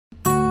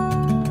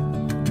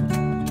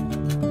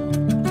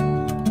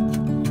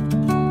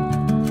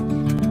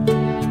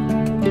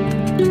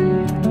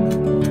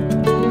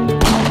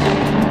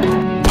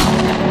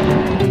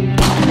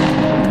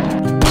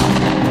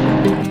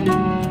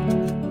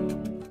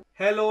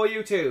Hello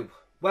YouTube,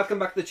 welcome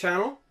back to the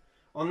channel.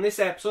 On this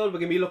episode we're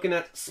going to be looking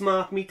at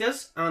smart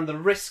meters and the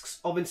risks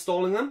of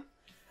installing them.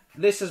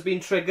 This has been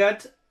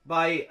triggered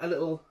by a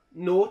little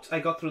note I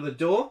got through the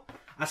door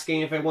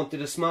asking if I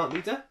wanted a smart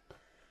meter.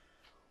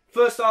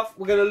 First off,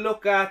 we're going to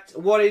look at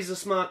what is a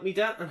smart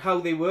meter and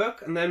how they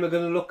work, and then we're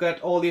going to look at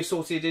all the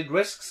associated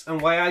risks and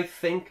why I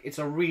think it's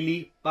a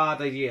really bad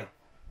idea.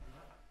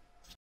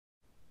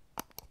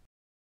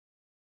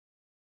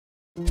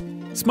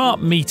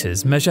 Smart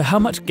meters measure how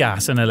much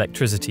gas and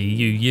electricity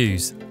you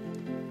use.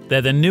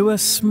 They're the newer,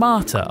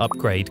 smarter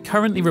upgrade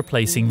currently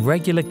replacing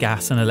regular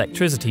gas and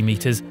electricity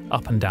meters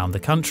up and down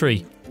the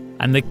country.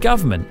 And the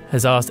government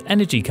has asked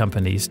energy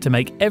companies to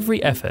make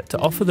every effort to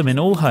offer them in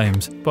all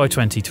homes by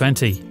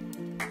 2020.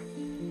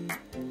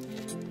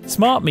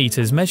 Smart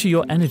meters measure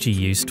your energy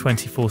use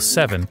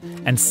 24/7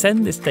 and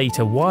send this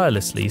data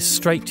wirelessly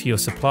straight to your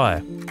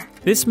supplier.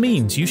 This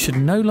means you should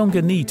no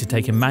longer need to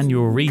take a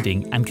manual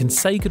reading and can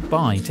say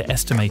goodbye to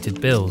estimated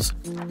bills.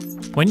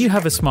 When you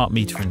have a smart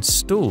meter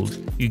installed,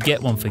 you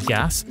get one for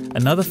gas,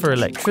 another for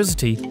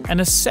electricity, and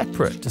a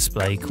separate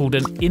display called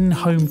an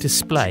in-home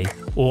display,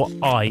 or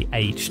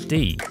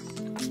IHD.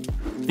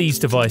 These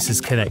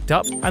devices connect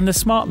up and the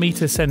smart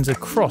meter sends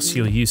across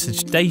your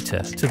usage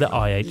data to the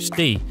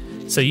IHD,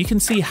 so you can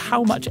see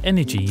how much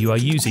energy you are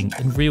using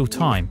in real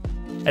time,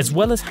 as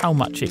well as how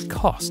much it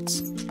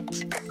costs.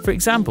 For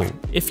example,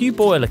 if you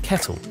boil a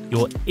kettle,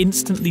 you'll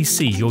instantly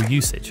see your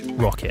usage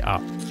rocket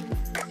up.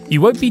 You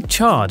won't be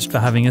charged for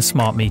having a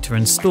smart meter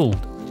installed,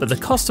 but the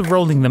cost of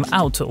rolling them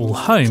out to all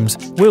homes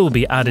will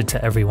be added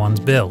to everyone's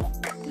bill.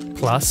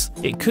 Plus,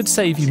 it could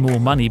save you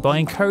more money by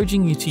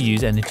encouraging you to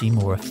use energy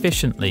more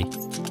efficiently.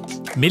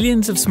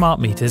 Millions of smart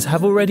meters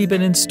have already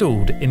been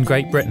installed in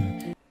Great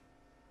Britain.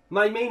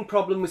 My main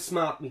problem with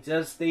smart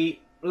meters,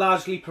 they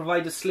largely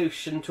provide a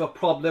solution to a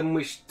problem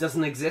which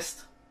doesn't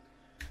exist.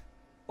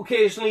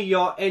 Occasionally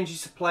your energy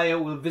supplier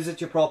will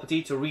visit your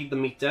property to read the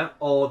meter,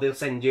 or they'll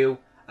send you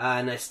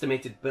an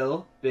estimated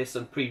bill based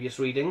on previous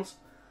readings.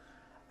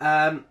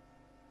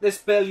 This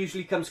bill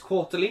usually comes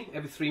quarterly,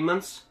 every 3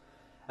 months.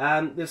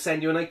 They'll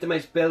send you an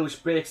itemised bill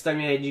which breaks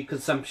down your energy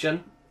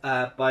consumption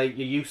by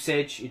your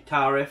usage, your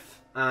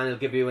tariff, and it'll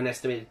give you an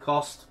estimated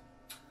cost.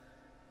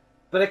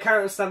 But I can't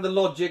understand the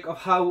logic of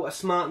how a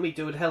smart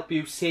meter would help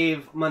you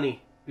save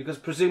money, because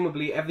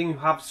presumably everything you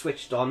have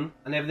switched on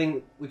and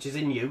everything which is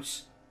in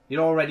use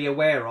you're already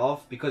aware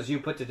of because you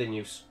put it in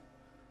use.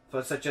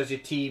 Such as your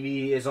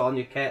TV is on,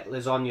 your kettle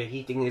is on, your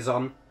heating is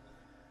on.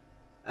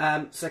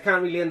 So I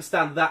can't really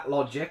understand that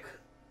logic.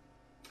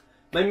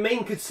 My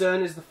main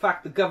concern is the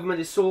fact the government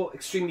is so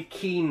extremely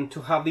keen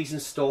to have these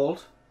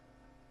installed,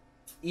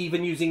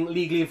 even using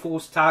legally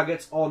enforced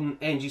targets on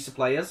energy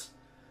suppliers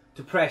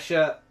to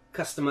pressure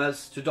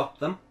customers to adopt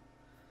them.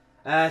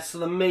 So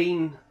the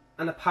main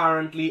and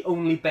apparently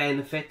only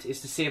benefit is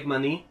to save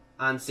money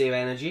and save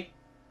energy.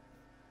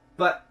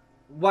 But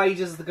why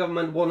does the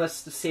government want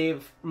us to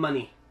save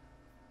money?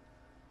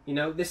 You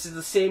know, this is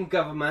the same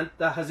government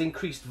that has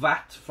increased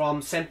VAT from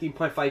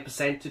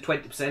 17.5% to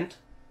 20%.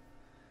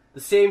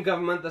 The same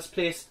government that's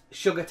placed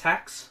sugar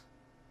tax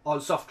on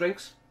soft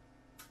drinks,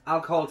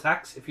 alcohol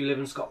tax if you live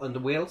in Scotland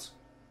and Wales.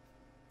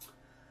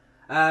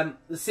 The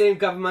same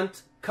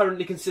government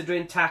currently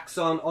considering tax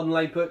on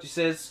online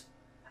purchases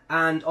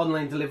and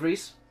online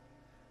deliveries.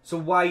 So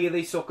why are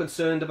they so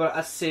concerned about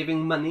us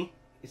saving money?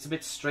 It's a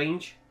bit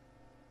strange.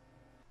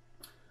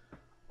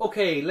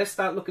 Okay, let's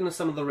start looking at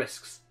some of the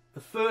risks. The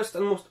first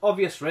and most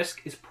obvious risk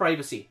is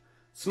privacy.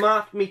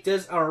 Smart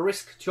meters are a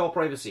risk to your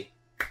privacy.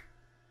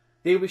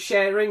 They will be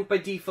sharing by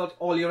default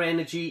all your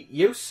energy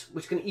use,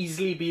 which can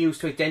easily be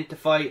used to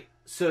identify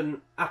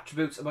certain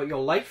attributes about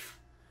your life,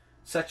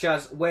 such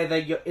as whether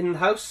you're in the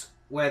house,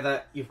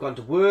 whether you've gone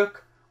to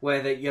work,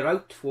 whether you're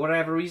out for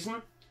whatever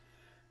reason.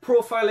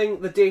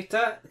 Profiling the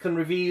data can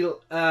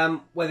reveal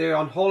whether you're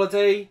on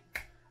holiday,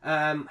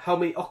 how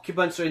many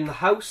occupants are in the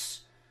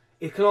house.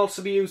 It can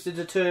also be used to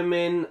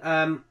determine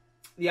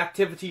the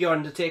activity you're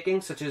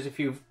undertaking, such as if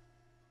you've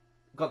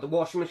got the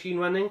washing machine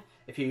running,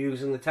 if you're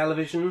using the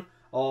television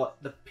or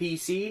the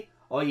PC,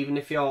 or even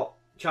if you're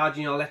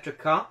charging your electric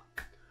car.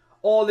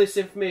 All this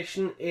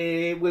information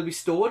will be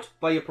stored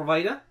by your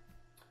provider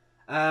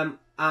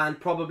and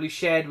probably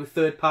shared with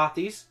third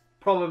parties,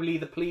 probably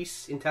the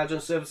police,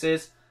 intelligence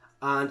services,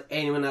 and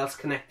anyone else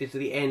connected to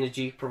the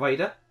energy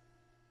provider.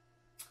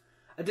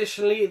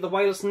 Additionally, the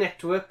wireless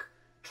network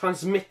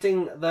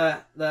transmitting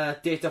the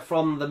data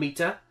from the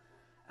meter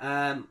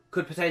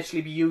could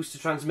potentially be used to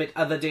transmit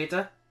other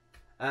data,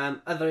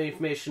 other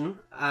information,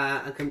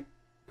 and can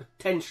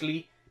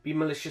potentially be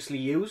maliciously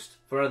used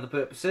for other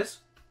purposes.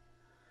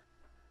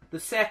 The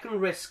second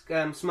risk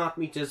smart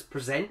meters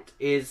present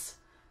is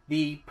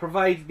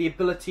provide the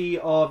ability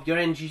of your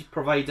energy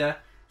provider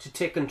to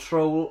take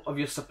control of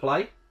your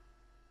supply.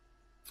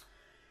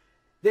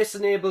 This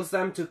enables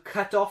them to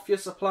cut off your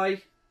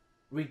supply,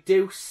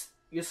 reduce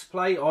your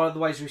supply, or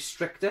otherwise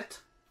restrict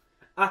it.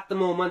 At the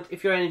moment,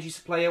 if your energy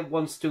supplier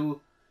wants to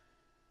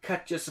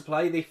cut your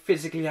supply, they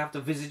physically have to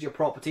visit your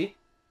property,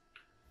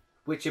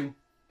 which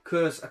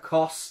incurs a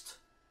cost,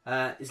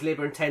 is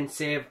labour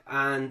intensive,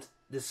 and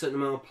there's a certain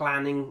amount of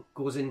planning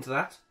goes into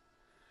that.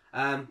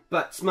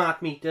 But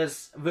smart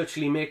meters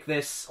virtually make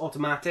this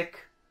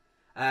automatic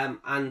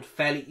and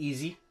fairly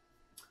easy.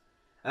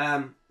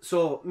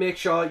 So make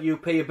sure you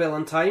pay your bill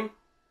on time,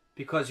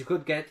 because you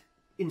could get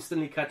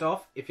instantly cut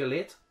off if you're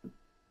late.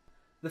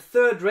 The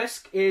third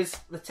risk is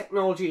the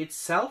technology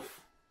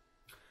itself.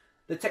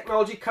 The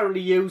technology currently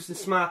used in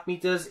smart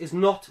meters is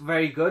not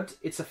very good.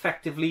 It's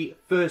effectively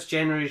first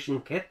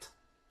generation kit.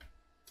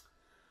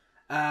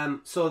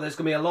 So there's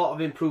going to be a lot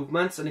of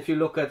improvements, and if you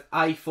look at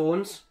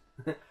iPhones,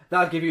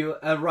 that'll give you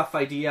a rough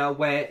idea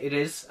where it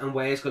is and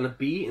where it's going to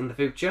be in the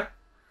future.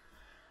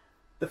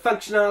 The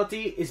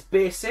functionality is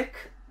basic.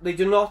 They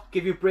do not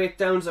give you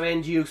breakdowns of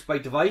energy use by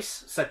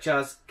device, such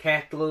as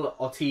kettle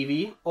or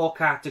TV, or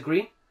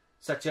category,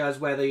 such as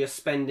whether you're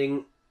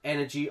spending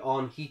energy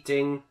on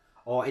heating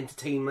or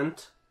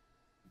entertainment.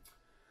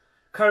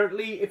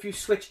 Currently, if you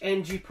switch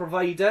energy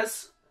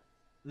providers,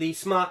 the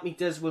smart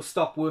meters will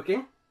stop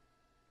working,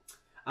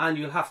 and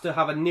you'll have to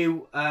have a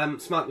new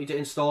smart meter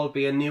installed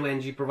by a new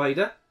energy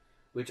provider,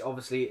 which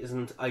obviously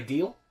isn't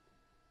ideal.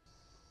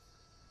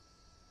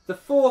 The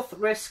fourth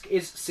risk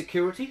is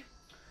security.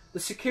 The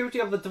security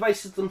of the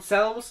devices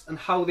themselves and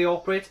how they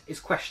operate is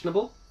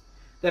questionable.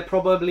 They're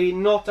probably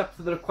not up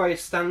to the required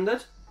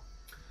standard.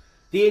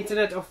 The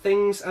Internet of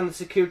Things and the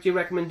security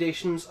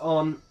recommendations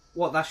on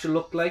what that should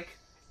look like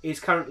is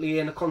currently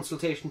in a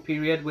consultation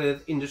period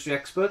with industry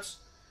experts.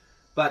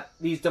 But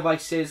these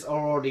devices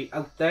are already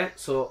out there,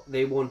 so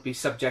they won't be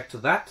subject to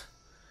that.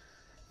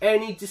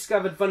 Any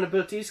discovered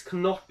vulnerabilities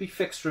cannot be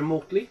fixed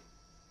remotely.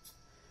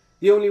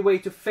 The only way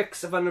to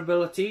fix a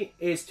vulnerability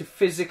is to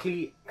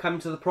physically come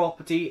to the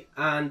property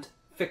and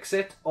fix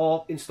it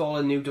or install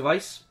a new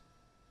device.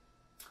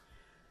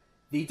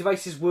 The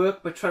devices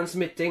work by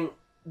transmitting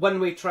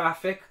one-way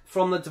traffic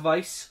from the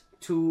device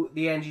to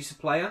the energy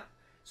supplier,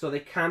 so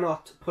they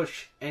cannot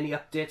push any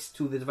updates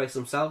to the device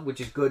themselves, which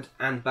is good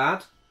and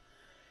bad.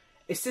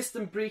 A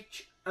system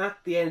breach at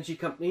the energy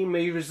company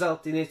may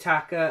result in the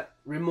attacker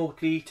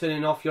remotely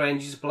turning off your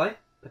energy supply,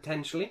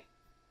 potentially.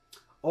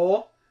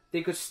 Or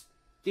they could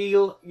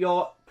steal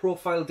your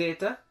profile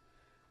data,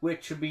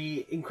 which would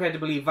be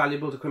incredibly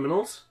valuable to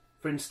criminals.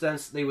 For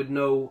instance, they would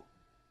know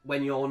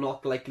when you're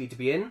not likely to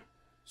be in,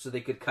 so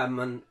they could come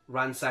and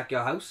ransack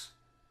your house,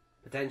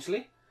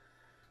 potentially.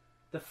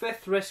 The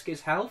fifth risk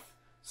is health.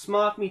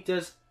 Smart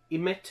meters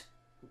emit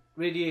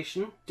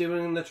radiation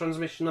during the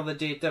transmission of the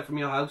data from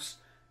your house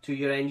to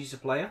your energy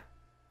supplier.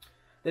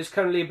 There's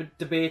currently a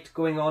debate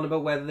going on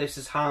about whether this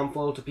is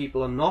harmful to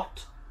people or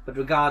not, but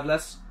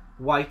regardless,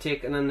 why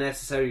take an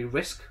unnecessary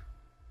risk?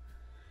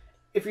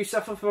 If you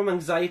suffer from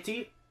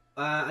anxiety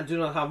and do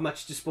not have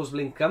much disposable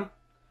income,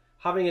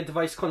 having a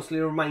device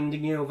constantly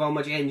reminding you of how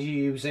much energy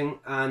you're using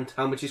and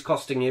how much it's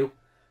costing you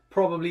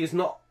probably is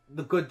not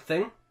the good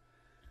thing.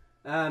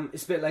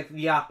 It's a bit like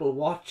the Apple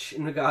Watch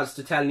in regards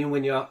to telling you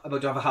when you're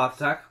about to have a heart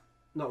attack.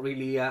 Not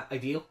really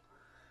ideal.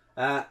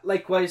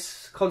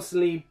 Likewise,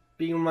 constantly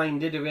being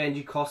reminded of your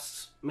energy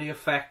costs may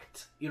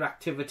affect your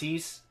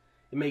activities.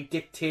 It may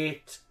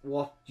dictate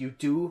what you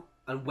do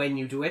and when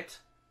you do it.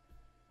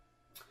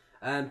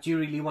 Do you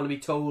really want to be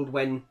told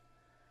when,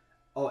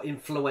 or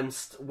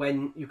influenced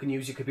when you can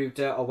use your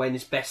computer or when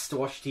it's best to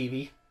watch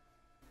TV?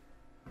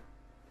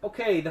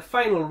 Okay, the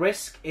final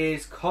risk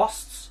is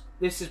costs.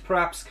 This is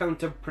perhaps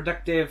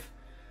counterproductive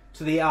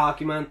to the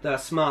argument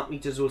that smart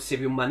meters will save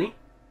you money.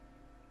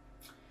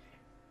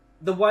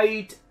 The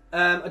wide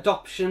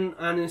adoption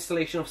and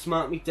installation of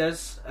smart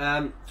meters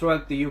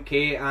throughout the UK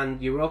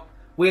and Europe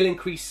will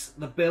increase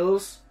the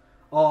bills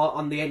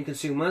on the end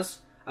consumers,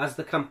 as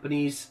the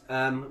companies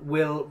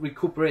will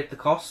recuperate the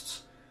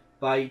costs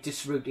by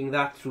distributing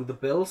that through the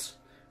bills.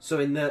 So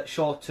in the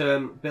short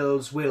term,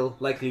 bills will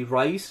likely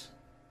rise.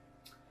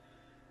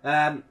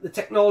 The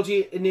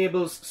technology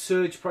enables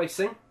surge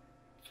pricing,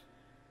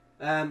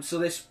 so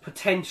this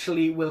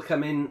potentially will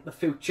come in the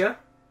future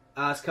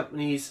as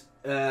companies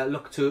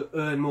look to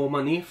earn more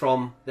money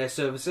from their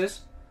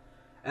services.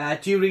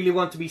 Do you really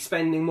want to be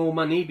spending more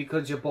money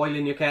because you're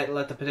boiling your kettle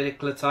at a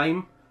particular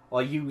time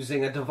or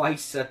using a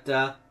device at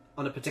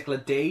on a particular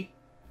day?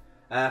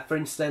 For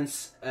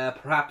instance,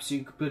 perhaps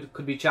you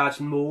could be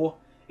charging more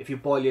if you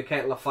boil your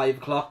kettle at 5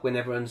 o'clock when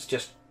everyone's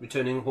just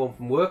returning home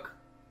from work.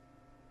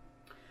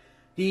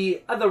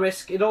 The other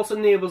risk, it also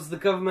enables the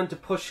government to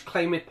push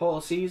climate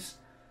policies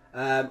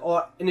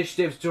or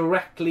initiatives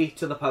directly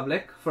to the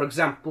public. For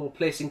example,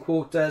 placing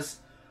quotas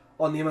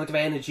on the amount of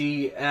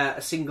energy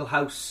a single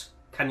house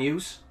can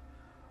use,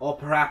 or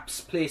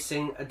perhaps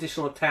placing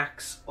additional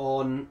tax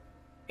on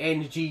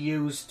energy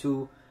used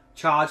to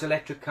charge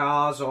electric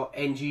cars or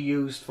energy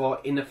used for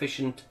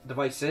inefficient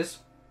devices.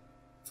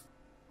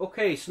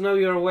 Okay, so now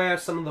you're aware of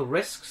some of the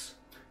risks.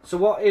 So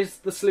what is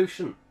the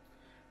solution?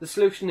 The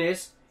solution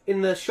is,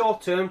 in the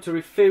short term, to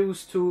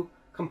refuse to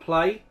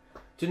comply.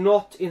 Do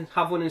not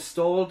have one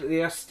installed.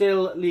 They are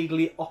still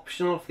legally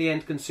optional for the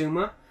end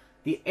consumer.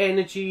 The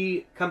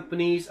energy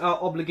companies are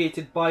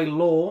obligated by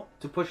law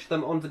to push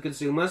them onto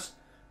consumers,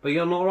 but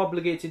you're not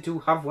obligated to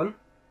have one.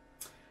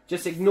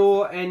 Just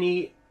ignore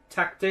any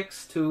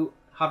tactics to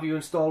have you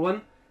install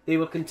one. They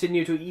will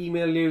continue to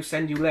email you,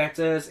 send you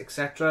letters,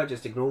 etc.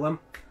 Just ignore them.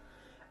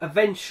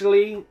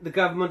 Eventually, the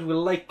government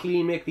will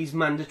likely make these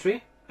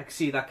mandatory. I can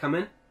see that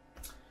coming.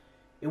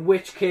 In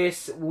which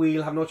case,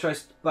 we'll have no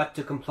choice but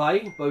to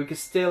comply. But we can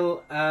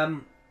still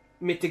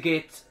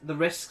mitigate the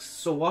risks,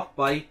 so what,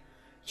 by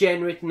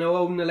generating our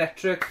own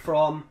electric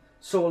from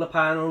solar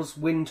panels,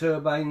 wind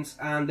turbines,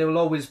 and there will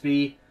always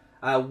be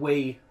a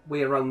way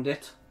around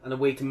it and a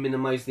way to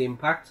minimise the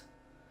impact.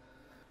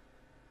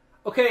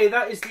 Okay,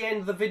 that is the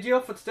end of the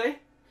video for today.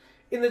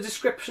 In the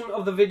description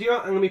of the video,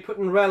 I'm going to be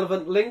putting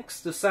relevant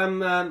links to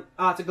some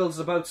articles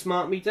about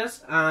smart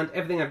meters and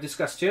everything I've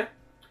discussed here.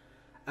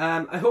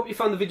 I hope you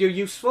found the video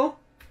useful.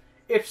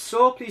 If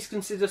so, please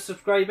consider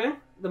subscribing.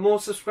 The more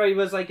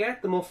subscribers I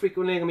get, the more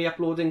frequently I'm going to be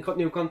uploading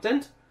new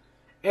content.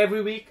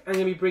 Every week I'm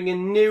going to be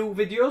bringing new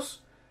videos,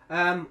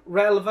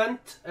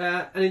 relevant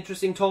and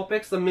interesting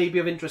topics that may be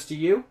of interest to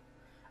you.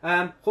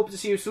 Hope to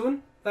see you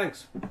soon.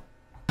 Thanks.